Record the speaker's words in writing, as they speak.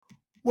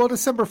Well,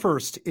 December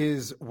 1st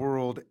is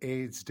World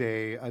AIDS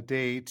Day, a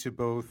day to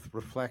both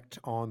reflect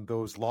on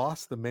those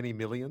lost, the many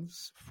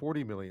millions.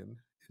 40 million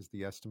is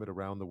the estimate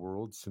around the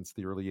world since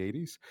the early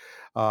 80s,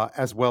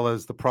 as well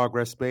as the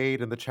progress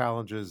made and the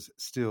challenges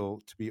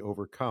still to be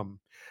overcome.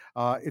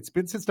 It's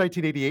been since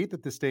 1988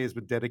 that this day has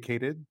been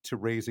dedicated to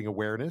raising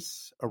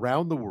awareness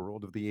around the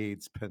world of the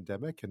AIDS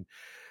pandemic and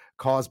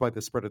caused by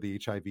the spread of the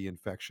HIV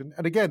infection.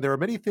 And again, there are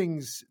many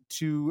things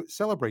to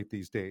celebrate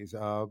these days,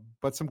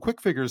 but some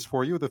quick figures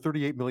for you. The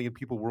 38 million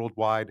people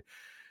worldwide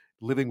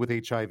living with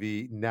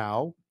HIV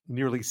now,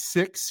 nearly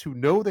 6 who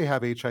know they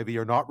have HIV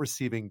are not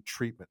receiving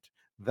treatment.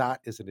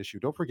 That is an issue.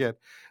 Don't forget,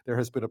 there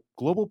has been a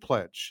global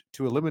pledge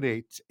to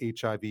eliminate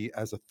HIV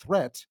as a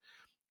threat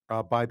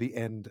by the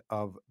end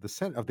of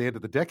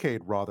the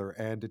decade, rather.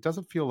 And it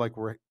doesn't feel like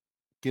we're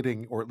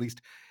getting, or at least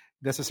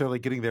necessarily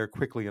getting there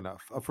quickly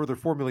enough. A further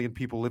 4 million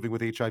people living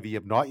with HIV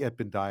have not yet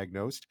been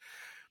diagnosed.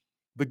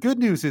 The good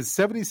news is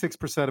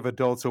 76% of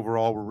adults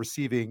overall were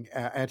receiving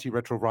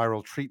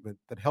antiretroviral treatment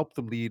that helped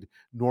them lead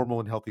normal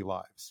and healthy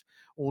lives.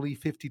 Only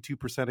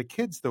 52% of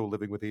kids, though,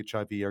 living with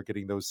HIV are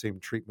getting those same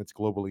treatments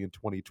globally in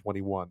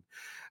 2021.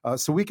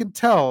 So we can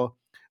tell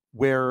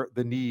where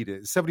the need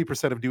is.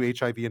 70% of new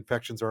HIV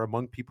infections are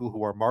among people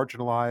who are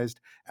marginalized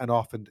and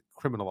often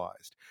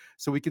criminalized.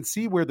 So we can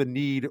see where the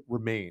need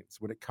remains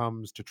when it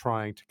comes to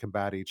trying to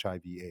combat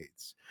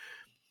HIV/AIDS.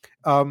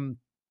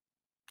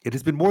 It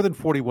has been more than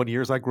 41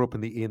 years. I grew up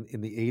in the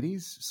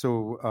 80s,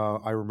 so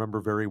I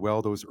remember very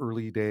well those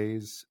early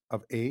days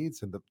of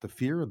AIDS and the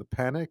fear and the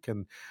panic,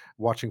 and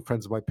watching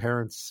friends of my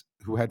parents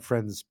who had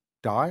friends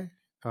die.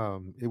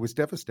 It was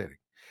devastating.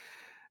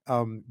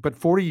 But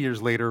 40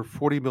 years later,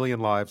 40 million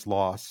lives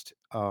lost.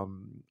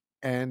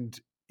 And,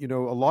 a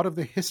lot of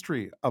the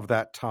history of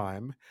that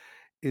time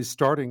is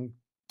starting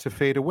to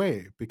fade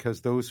away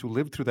because those who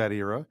lived through that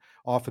era,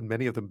 often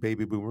many of them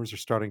baby boomers, are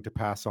starting to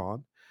pass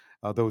on.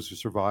 Those who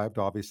survived,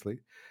 obviously.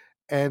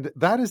 And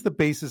that is the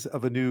basis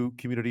of a new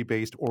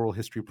community-based oral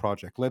history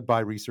project led by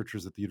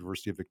researchers at the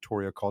University of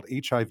Victoria called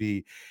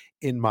HIV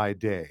in My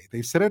Day.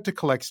 They've set out to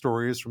collect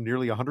stories from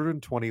nearly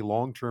 120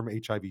 long-term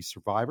HIV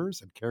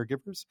survivors and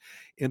caregivers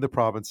in the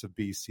province of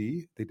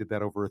BC. They did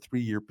that over a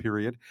 3-year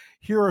period.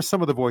 Here are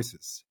some of the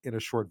voices in a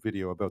short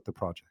video about the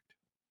project.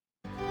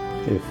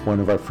 If one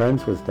of our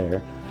friends was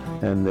there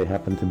and they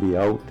happened to be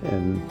out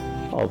and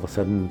all of a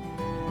sudden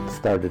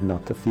started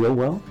not to feel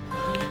well,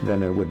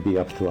 then it would be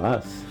up to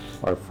us,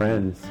 our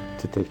friends,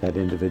 to take that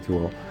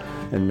individual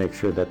and make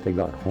sure that they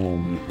got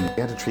home.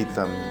 We had to treat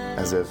them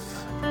as if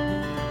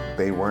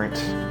they weren't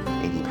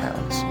 80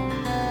 pounds,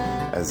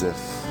 as if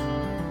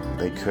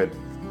they could,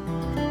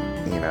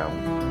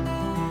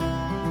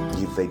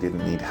 they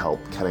didn't need help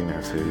cutting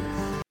their food.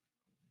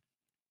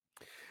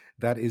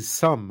 That is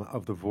some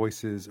of the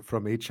voices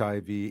from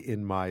HIV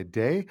in My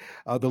Day.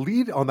 The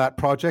lead on that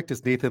project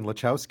is Nathan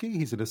Lachowsky.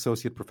 He's an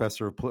associate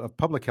professor of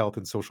public health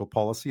and social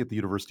policy at the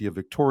University of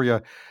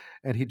Victoria,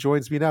 and he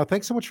joins me now.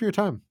 Thanks so much for your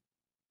time.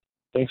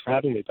 Thanks for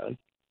having me, Ben.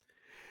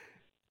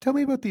 Tell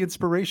me about the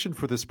inspiration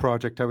for this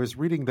project. I was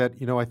reading that,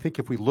 I think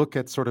if we look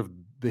at sort of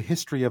the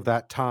history of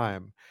that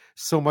time,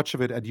 so much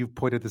of it, and you've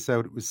pointed this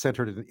out, it was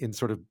centered in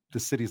sort of the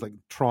cities like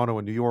Toronto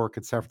and New York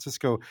and San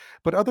Francisco,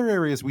 but other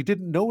areas we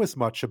didn't know as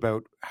much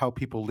about how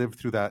people lived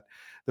through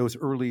those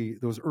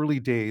early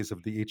days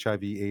of the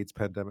HIV/AIDS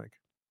pandemic.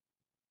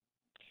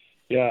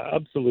 Yeah,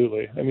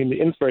 absolutely. I mean,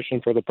 the inspiration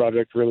for the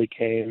project really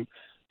came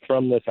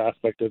from this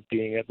aspect of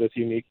being at this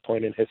unique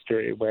point in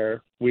history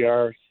where we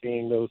are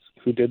seeing those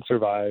who did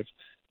survive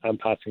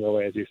passing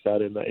away, as you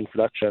said in the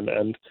introduction.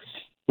 And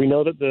we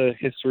know that the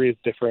history is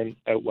different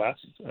out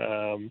west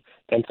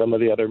than some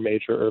of the other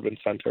major urban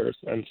centers.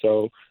 And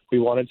so we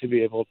wanted to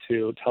be able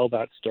to tell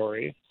that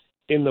story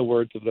in the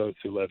words of those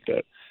who lived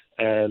it.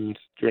 And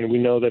we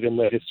know that in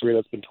the history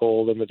that's been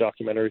told and the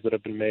documentaries that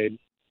have been made,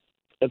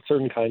 that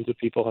certain kinds of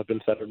people have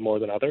been centered more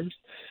than others.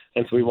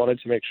 And so we wanted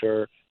to make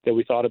sure that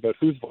we thought about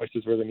whose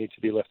voices really need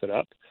to be lifted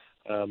up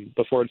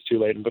before it's too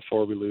late and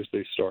before we lose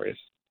these stories.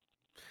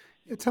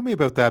 Yeah, tell me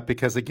about that,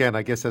 because again,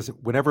 I guess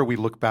whenever we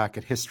look back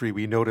at history,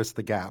 we notice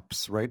the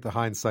gaps, right? The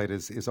hindsight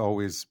is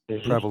always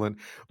prevalent.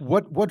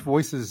 What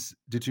voices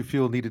did you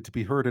feel needed to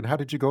be heard, and how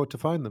did you go out to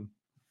find them?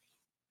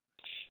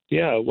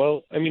 Yeah,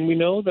 well, I mean, we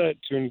know that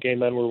gay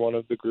men were one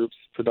of the groups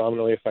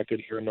predominantly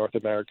affected here in North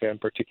America,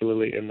 and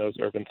particularly in those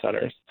urban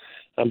centers.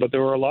 But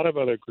there were a lot of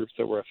other groups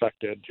that were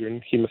affected,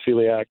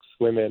 hemophiliacs,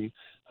 women,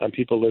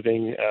 people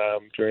living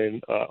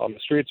on the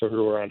streets or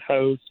who were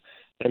unhoused.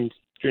 And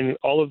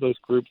all of those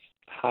groups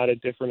had a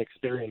different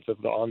experience of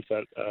the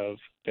onset of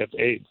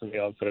AIDS and the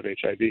onset of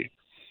HIV.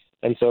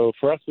 And so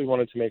for us, we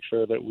wanted to make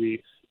sure that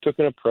we took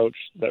an approach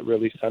that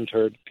really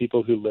centered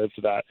people who lived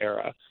that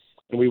era.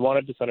 And we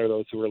wanted to center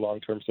those who were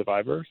long-term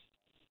survivors.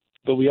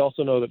 But we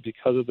also know that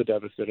because of the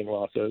devastating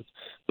losses,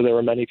 there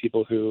were many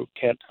people who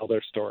can't tell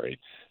their story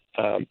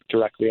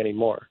directly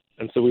anymore.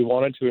 And so we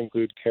wanted to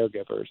include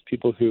caregivers,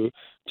 people who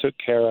took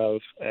care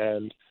of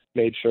and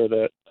made sure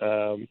that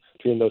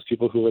those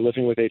people who were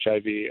living with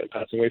HIV and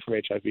passing away from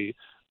HIV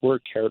were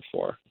cared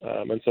for.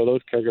 And so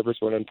those caregivers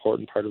were an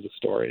important part of the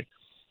story.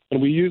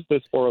 And we use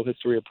this oral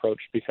history approach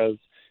because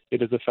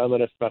it is a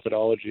feminist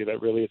methodology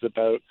that really is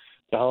about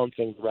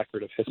balancing the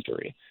record of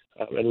history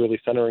and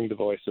really centering the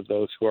voice of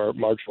those who are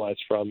marginalized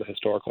from the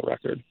historical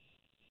record.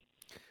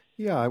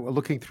 Yeah,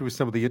 looking through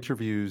some of the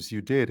interviews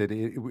you did,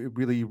 it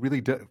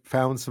really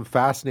found some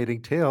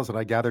fascinating tales. And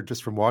I gathered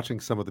just from watching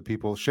some of the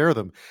people share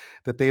them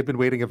that they had been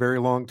waiting a very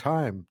long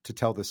time to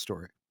tell this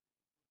story.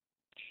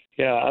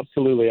 Yeah,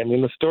 absolutely. I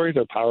mean, the stories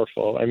are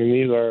powerful. I mean,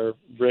 these are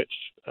rich,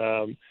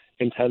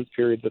 intense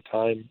periods of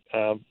time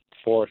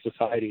for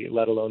society,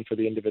 let alone for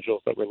the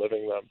individuals that were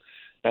living them.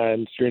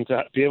 And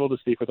to be able to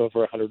speak with over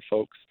 100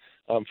 folks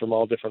from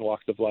all different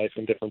walks of life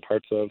in different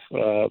parts of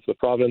the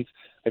province,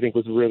 I think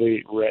was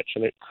really rich.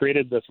 And it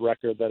created this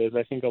record that is,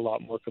 I think, a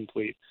lot more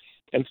complete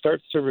and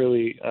starts to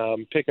really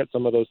pick at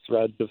some of those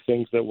threads of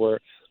things that were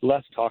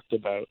less talked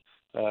about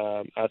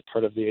as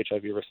part of the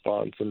HIV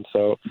response. And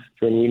so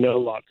we know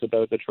lots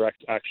about the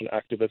direct action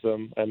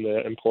activism and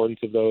the importance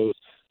of those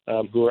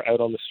who are out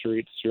on the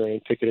streets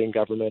during picketing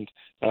government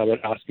and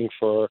asking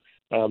for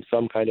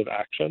some kind of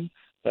action.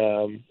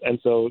 And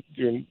so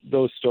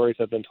those stories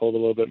have been told a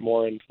little bit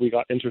more, and we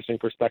got interesting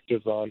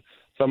perspectives on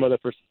some of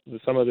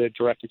the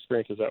direct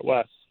experiences at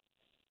West.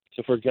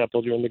 So, for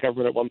example, during the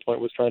government at one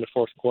point was trying to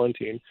force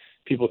quarantine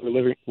people who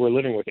were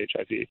living with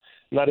HIV,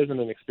 and that isn't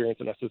an experience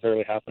that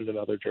necessarily happened in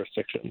other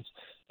jurisdictions.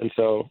 And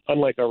so,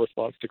 unlike our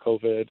response to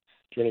COVID,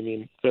 do you know what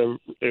I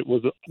mean? It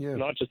was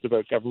not just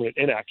about government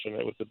inaction;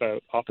 it was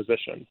about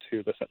opposition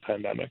to the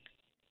pandemic.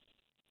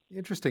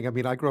 Interesting. I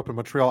mean, I grew up in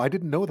Montreal. I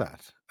didn't know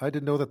that. I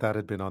didn't know that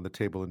had been on the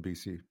table in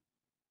BC.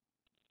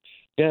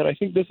 Yeah, and I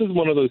think this is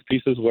one of those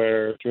pieces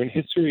where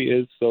history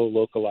is so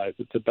localized.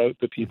 It's about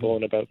the people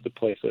and about the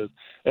places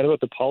and about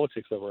the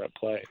politics that were at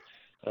play.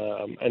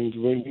 And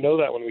we know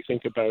that when we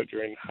think about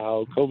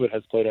how COVID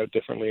has played out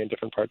differently in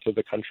different parts of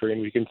the country,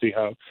 and we can see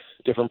how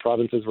different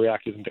provinces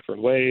reacted in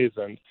different ways,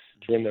 and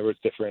there was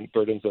different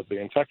burdens of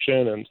the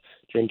infection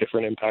and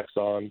different impacts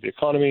on the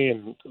economy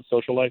and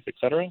social life, et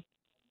cetera.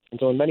 And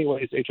so in many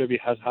ways, HIV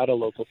has had a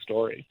local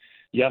story.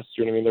 Yes,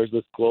 there's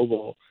this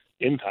global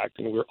impact,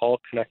 and we're all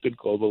connected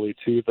globally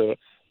to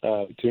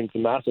the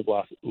massive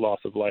loss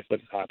of life that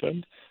has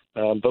happened.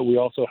 But we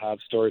also have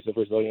stories of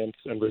resilience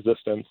and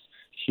resistance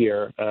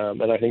here.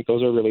 And I think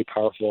those are really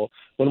powerful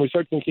when we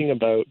start thinking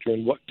about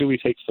what do we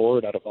take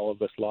forward out of all of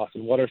this loss,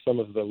 and what are some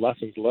of the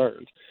lessons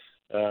learned.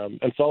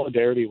 And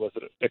solidarity was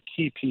a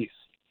key piece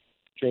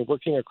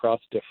working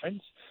across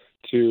difference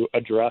to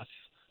address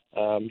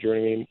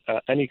any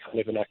kind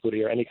of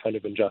inequity or any kind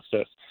of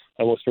injustice,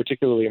 and was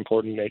particularly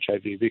important in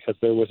HIV because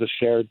there was a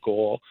shared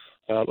goal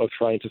of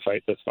trying to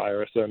fight this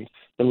virus. And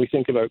when we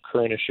think about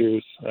current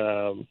issues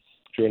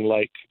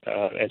like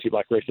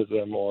anti-Black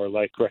racism or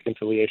like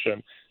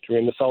reconciliation,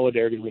 the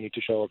solidarity we need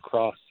to show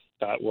across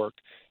that work,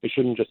 it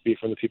shouldn't just be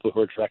from the people who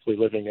are directly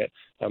living it,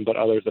 but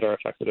others that are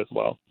affected as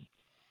well.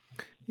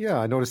 Yeah,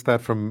 I noticed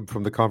that from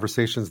the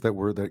conversations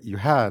that you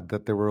had,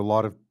 that there were a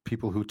lot of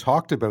people who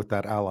talked about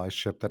that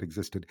allyship that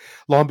existed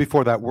long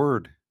before that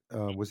word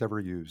was ever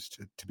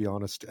used, to be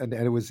honest. And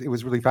it was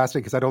really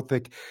fascinating because I don't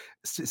think,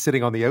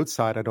 sitting on the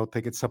outside, I don't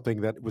think it's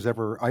something that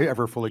I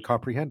ever fully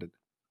comprehended.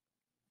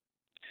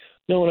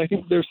 No, and I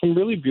think there's some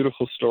really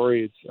beautiful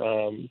stories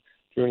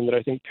that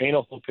I think paint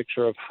a whole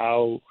picture of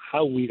how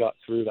we got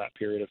through that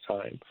period of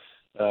time.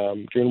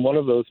 One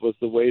of those was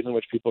the ways in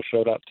which people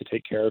showed up to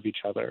take care of each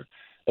other.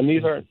 And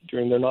these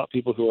they're not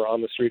people who are on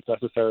the streets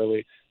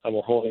necessarily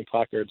or holding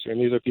placards.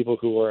 These are people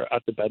who are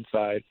at the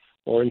bedside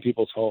or in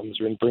people's homes,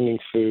 bringing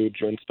food,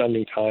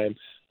 spending time,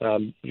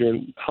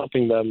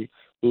 helping them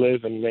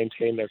live and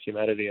maintain their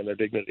humanity and their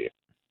dignity.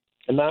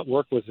 And that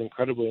work was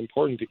incredibly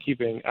important to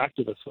keeping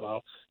activists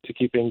well, to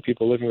keeping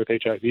people living with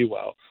HIV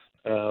well.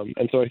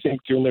 And so I think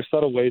there's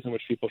subtle ways in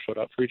which people showed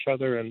up for each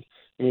other. And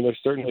there's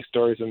certainly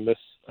stories in this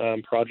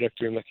project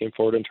that came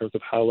forward in terms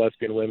of how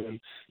lesbian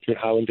women,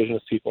 how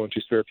Indigenous people and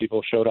Two-Spirit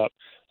people showed up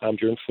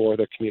for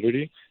their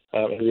community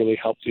and really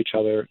helped each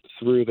other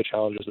through the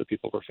challenges that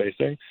people were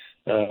facing.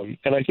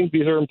 And I think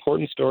these are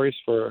important stories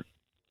for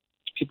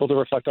people to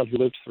reflect on who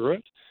lived through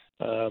it.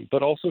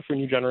 But also for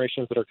new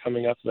generations that are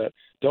coming up that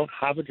don't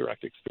have a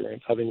direct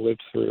experience having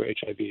lived through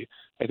HIV.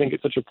 I think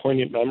it's such a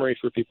poignant memory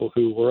for people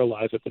who were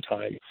alive at the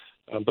time.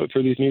 But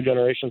for these new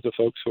generations of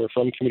folks who are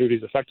from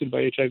communities affected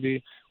by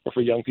HIV, or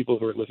for young people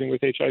who are living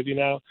with HIV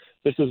now,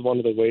 this is one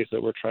of the ways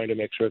that we're trying to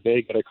make sure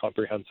they get a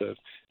comprehensive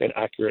and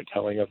accurate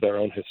telling of their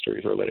own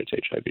histories related to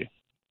HIV.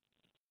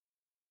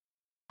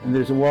 And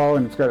there's a wall,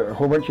 and it's got a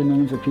whole bunch of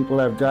names of people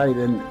that have died,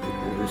 and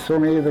so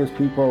many of those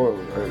people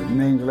are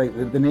names, like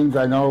the names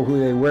I know who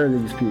they were,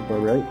 these people,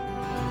 right?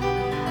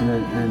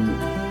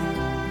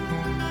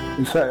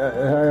 And so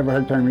I have a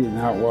hard time reading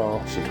that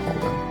wall. She told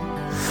him.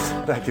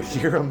 And I could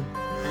hear him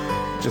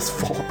just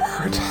fall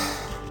apart.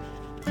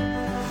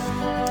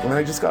 And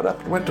I just got up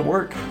and went to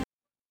work.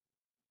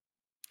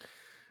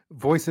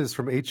 Voices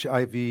from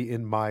HIV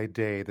in My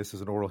Day. This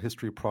is an oral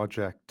history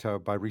project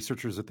by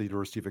researchers at the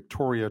University of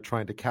Victoria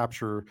trying to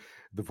capture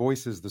the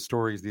voices, the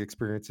stories, the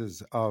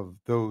experiences of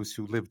those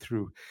who lived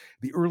through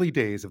the early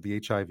days of the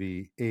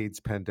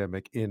HIV/AIDS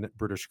pandemic in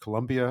British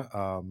Columbia,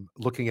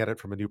 looking at it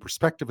from a new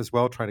perspective as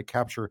well, trying to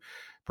capture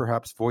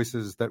perhaps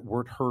voices that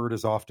weren't heard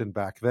as often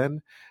back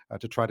then,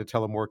 to try to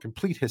tell a more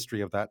complete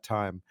history of that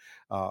time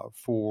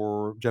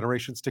for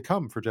generations to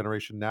come, for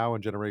generation now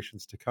and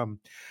generations to come.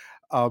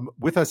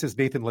 With us is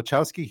Nathan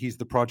Lachowsky. He's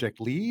the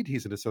project lead.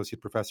 He's an associate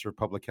professor of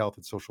public health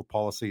and social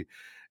policy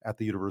at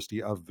the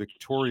University of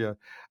Victoria.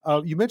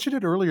 You mentioned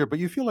it earlier, but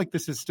you feel like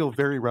this is still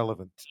very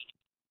relevant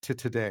to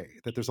today,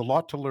 that there's a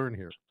lot to learn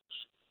here.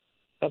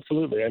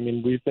 Absolutely. I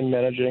mean, we've been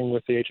managing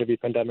with the HIV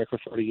pandemic for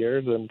 40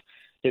 years, and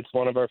it's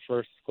one of our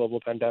first global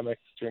pandemics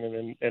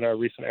in our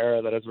recent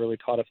era that has really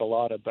taught us a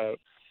lot about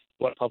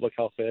what public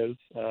health is,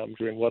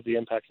 what the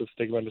impacts of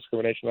stigma and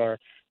discrimination are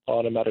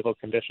on a medical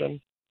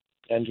condition.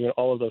 And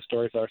all of those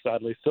stories are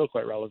sadly still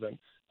quite relevant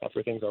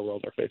for things our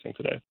world are facing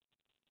today.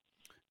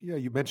 Yeah,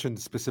 you mentioned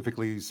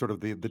specifically sort of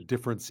the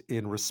difference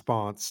in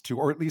response to,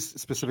 or at least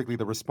specifically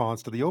the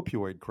response to the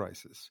opioid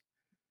crisis.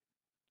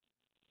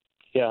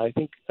 Yeah,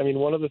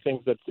 one of the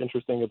things that's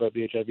interesting about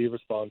the HIV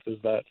response is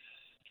that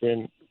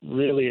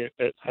really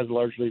it has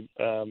largely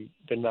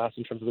been masked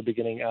in terms of the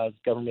beginning as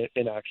government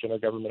inaction or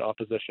government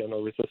opposition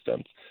or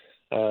resistance.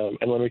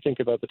 And when we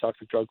think about the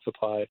toxic drug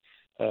supply,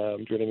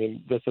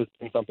 this has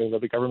been something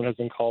that the government has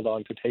been called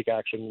on to take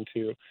action and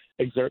to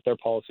exert their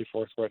policy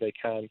force where they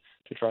can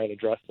to try and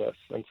address this.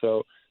 And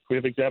so we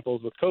have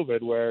examples with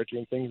COVID where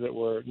doing things that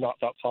were not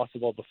thought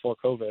possible before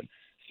COVID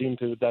seem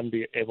to then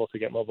be able to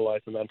get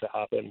mobilized and then to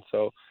happen.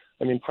 So,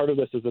 part of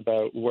this is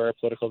about where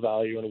political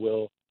value and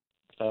will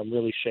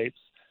really shapes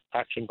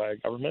action by a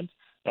government,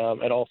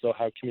 and also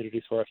how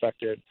communities who are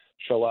affected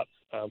show up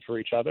for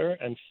each other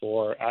and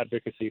for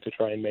advocacy to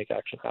try and make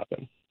action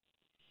happen.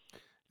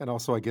 And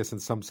also, I guess, in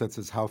some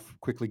senses, how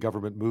quickly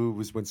government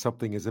moves when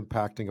something is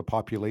impacting a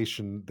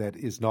population that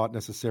is not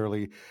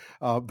necessarily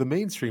the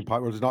mainstream,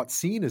 or is not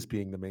seen as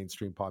being the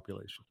mainstream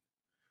population.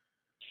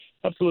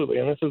 Absolutely.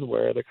 And this is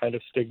where the kind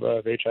of stigma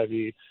of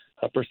HIV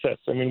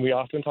persists. We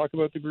often talk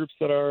about the groups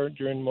that are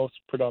most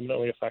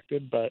predominantly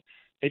affected, but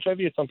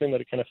HIV is something that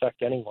it can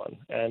affect anyone.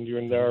 And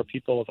there are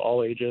people of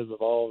all ages,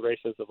 of all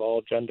races, of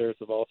all genders,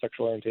 of all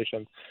sexual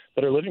orientations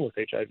that are living with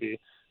HIV.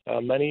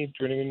 Many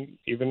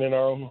even in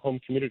our own home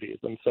communities.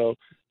 And so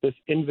this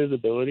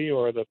invisibility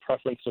or the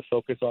preference to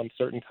focus on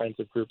certain kinds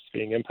of groups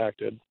being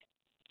impacted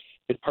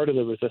is part of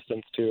the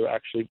resistance to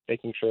actually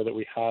making sure that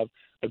we have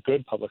a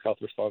good public health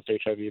response to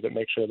HIV that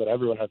makes sure that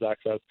everyone has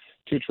access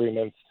to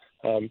treatments,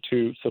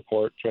 to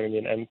support,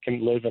 and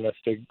can live in a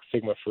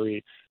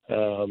stigma-free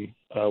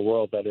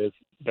world that is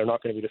they're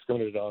not going to be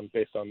discriminated on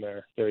based on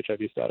their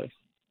HIV status.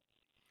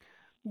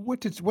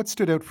 What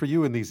stood out for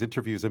you in these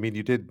interviews?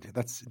 You did.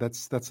 That's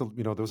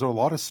those are a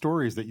lot of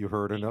stories that you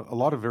heard, and a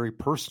lot of very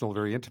personal,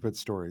 very intimate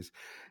stories.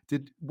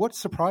 What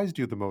surprised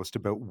you the most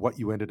about what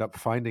you ended up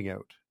finding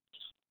out?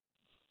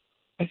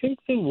 I think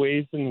the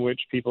ways in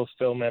which people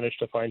still manage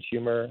to find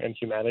humor and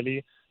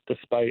humanity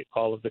despite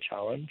all of the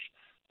challenge.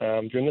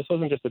 This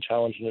wasn't just a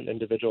challenge on an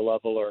individual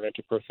level or an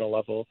interpersonal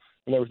level,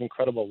 and there was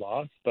incredible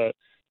loss, but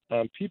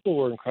people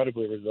were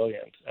incredibly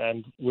resilient.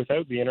 And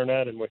without the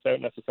internet and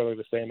without necessarily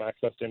the same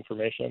access to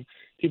information,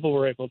 people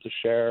were able to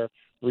share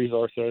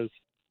resources,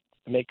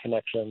 make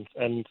connections,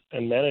 and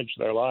manage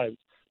their lives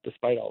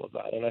despite all of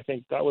that. And I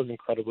think that was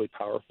incredibly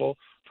powerful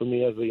for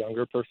me as a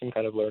younger person,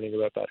 kind of learning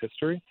about that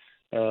history.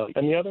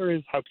 And the other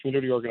is how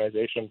community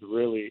organizations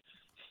really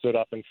stood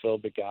up and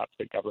filled the gaps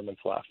that governments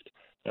left.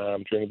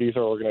 These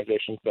are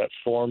organizations that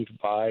formed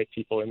by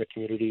people in the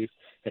communities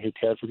and who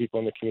cared for people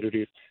in the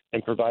communities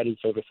and provided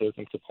services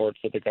and supports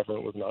that the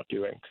government was not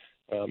doing.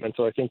 And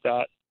so I think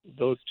that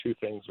those two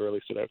things really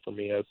stood out for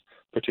me as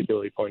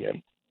particularly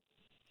poignant.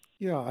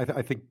 Yeah,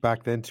 I think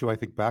back then too. I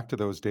think back to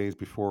those days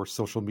before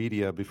social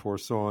media, before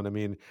so on.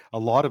 A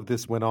lot of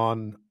this went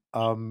on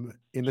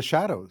in the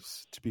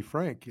shadows, to be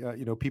frank.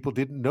 People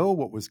didn't know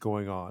what was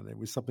going on. It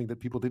was something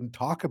that people didn't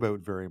talk about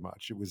very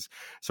much. It was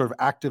sort of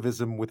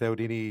activism without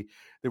any,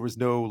 there was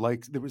no,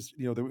 it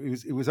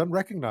was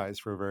unrecognized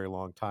for a very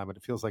long time. And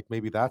it feels like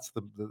maybe that's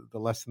the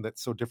lesson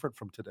that's so different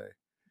from today.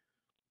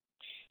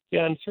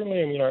 Yeah, and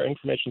certainly, our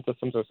information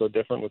systems are so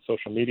different with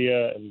social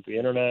media and the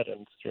internet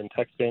and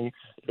texting.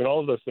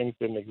 All of those things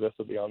didn't exist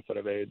at the onset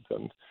of AIDS.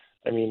 And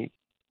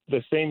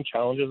the same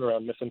challenges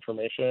around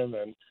misinformation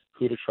and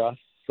who to trust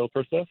still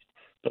persist,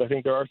 but I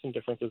think there are some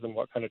differences in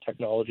what kind of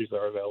technologies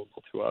are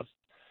available to us.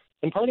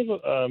 And part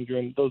of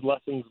during those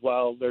lessons,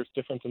 while there's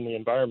difference in the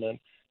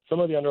environment, some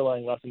of the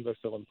underlying lessons are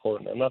still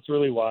important. And that's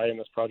really why in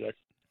this project,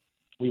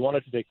 we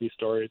wanted to take these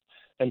stories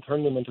and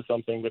turn them into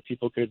something that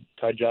people could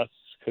digest,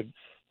 could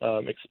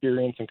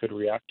experience, and could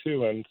react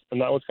to. And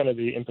that was kind of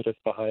the impetus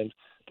behind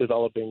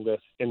developing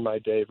this In My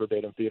Day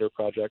verbatim theater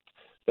project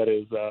that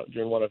is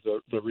during one of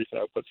the recent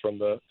outputs from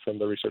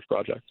the research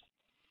project.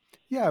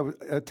 Yeah,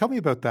 tell me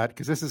about that,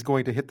 because this is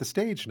going to hit the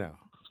stage now.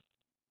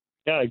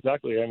 Yeah,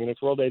 exactly. I mean,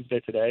 it's World AIDS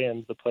Day today,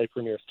 and the play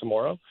premieres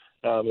tomorrow.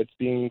 It's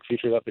being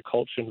featured at the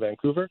Cultch in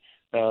Vancouver,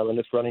 and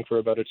it's running for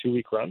about a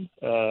 2-week run.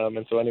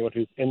 And so anyone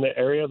who's in the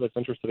area that's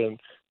interested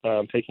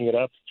in taking it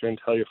up, try and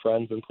tell your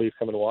friends, and please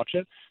come and watch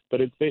it.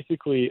 But it's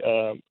basically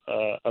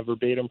a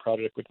verbatim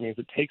project, which means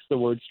it takes the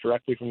words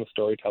directly from the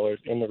storytellers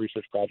in the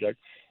research project.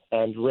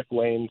 And Rick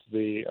Wayne's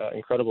the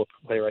incredible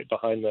playwright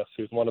behind this,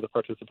 who's one of the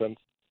participants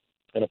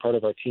and a part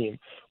of our team,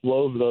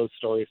 wove those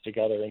stories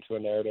together into a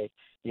narrative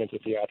and into a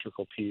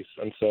theatrical piece.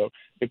 And so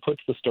it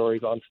puts the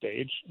stories on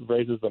stage,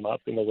 raises them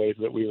up in the ways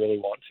that we really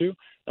want to,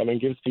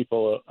 and gives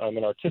people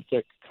an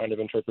artistic kind of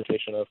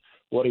interpretation of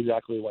what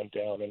exactly went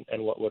down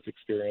and what was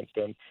experienced.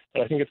 And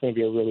I think it's going to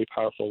be a really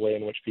powerful way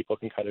in which people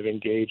can kind of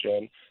engage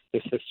in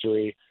this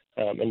history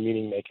and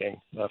meaning making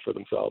for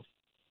themselves.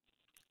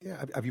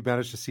 Yeah, have you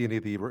managed to see any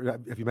of the?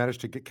 Have you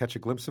managed to catch a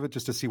glimpse of it,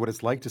 just to see what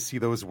it's like to see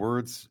those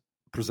words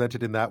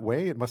presented in that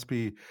way? It must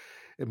be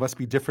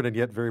different and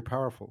yet very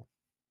powerful.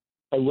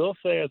 I will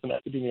say, as an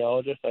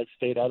epidemiologist, I've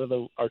stayed out of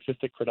the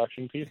artistic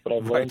production piece, but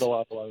I've learned a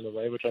lot along the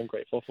way, which I'm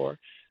grateful for.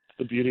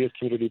 The beauty of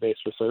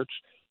community-based research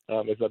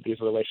is that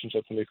these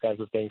relationships and these kinds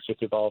of things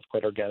just evolve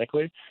quite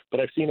organically. But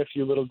I've seen a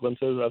few little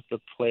glimpses as the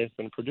play has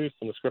been produced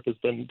and the script has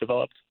been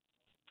developed.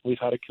 We've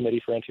had a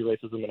committee for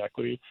anti-racism and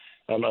equity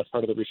as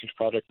part of the research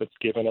project that's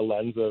given a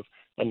lens of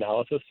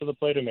analysis to the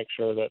play to make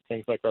sure that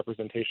things like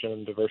representation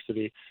and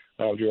diversity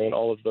during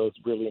all of those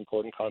really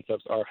important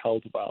concepts are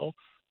held well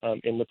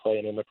in the play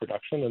and in the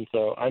production. And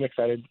so I'm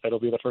excited.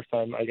 It'll be the first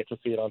time I get to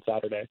see it on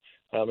Saturday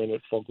in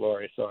its full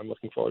glory. So I'm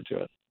looking forward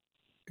to it.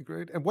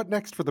 Great. And what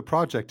next for the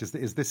project? Is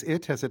this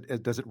it?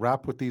 Does it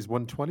wrap with these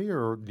 120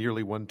 or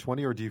nearly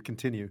 120, or do you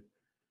continue?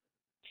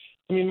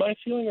 I mean, my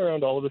feeling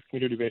around all of this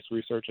community-based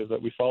research is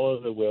that we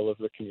follow the will of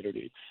the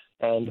community.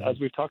 And as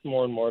we've talked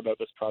more and more about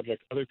this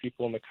project, other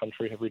people in the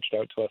country have reached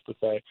out to us to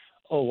say,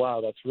 oh,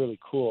 wow, that's really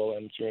cool.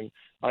 And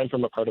I'm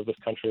from a part of this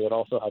country that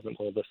also hasn't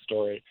told this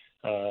story,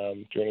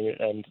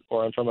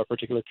 or I'm from a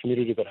particular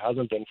community that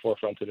hasn't been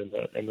forefronted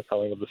in the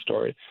telling of the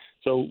story.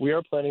 So we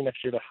are planning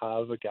next year to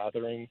have a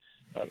gathering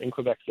in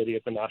Quebec City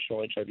at the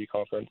National HIV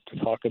Conference to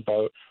talk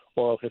about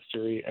oral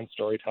history and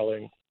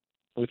storytelling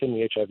within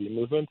the HIV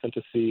movement and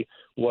to see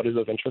what is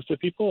of interest to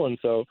people. And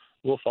so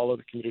we'll follow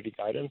the community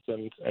guidance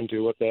and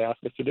do what they ask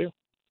us to do.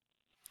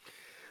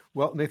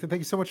 Well, Nathan, thank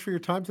you so much for your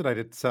time tonight.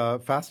 It's a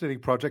fascinating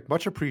project.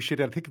 Much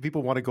appreciated. I think if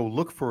people want to go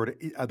look for it,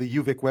 the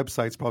UVic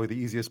website is probably the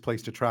easiest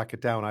place to track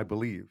it down, I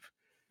believe.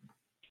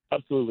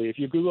 Absolutely. If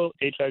you Google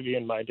HIV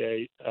in my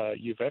day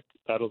UVic,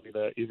 that'll be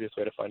the easiest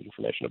way to find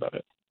information about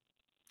it.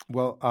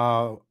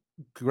 Well,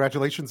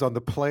 congratulations on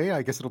the play.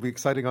 I guess it'll be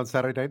exciting on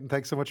Saturday night. And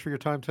thanks so much for your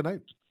time tonight.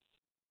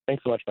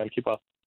 Thanks so much, man. Keep well.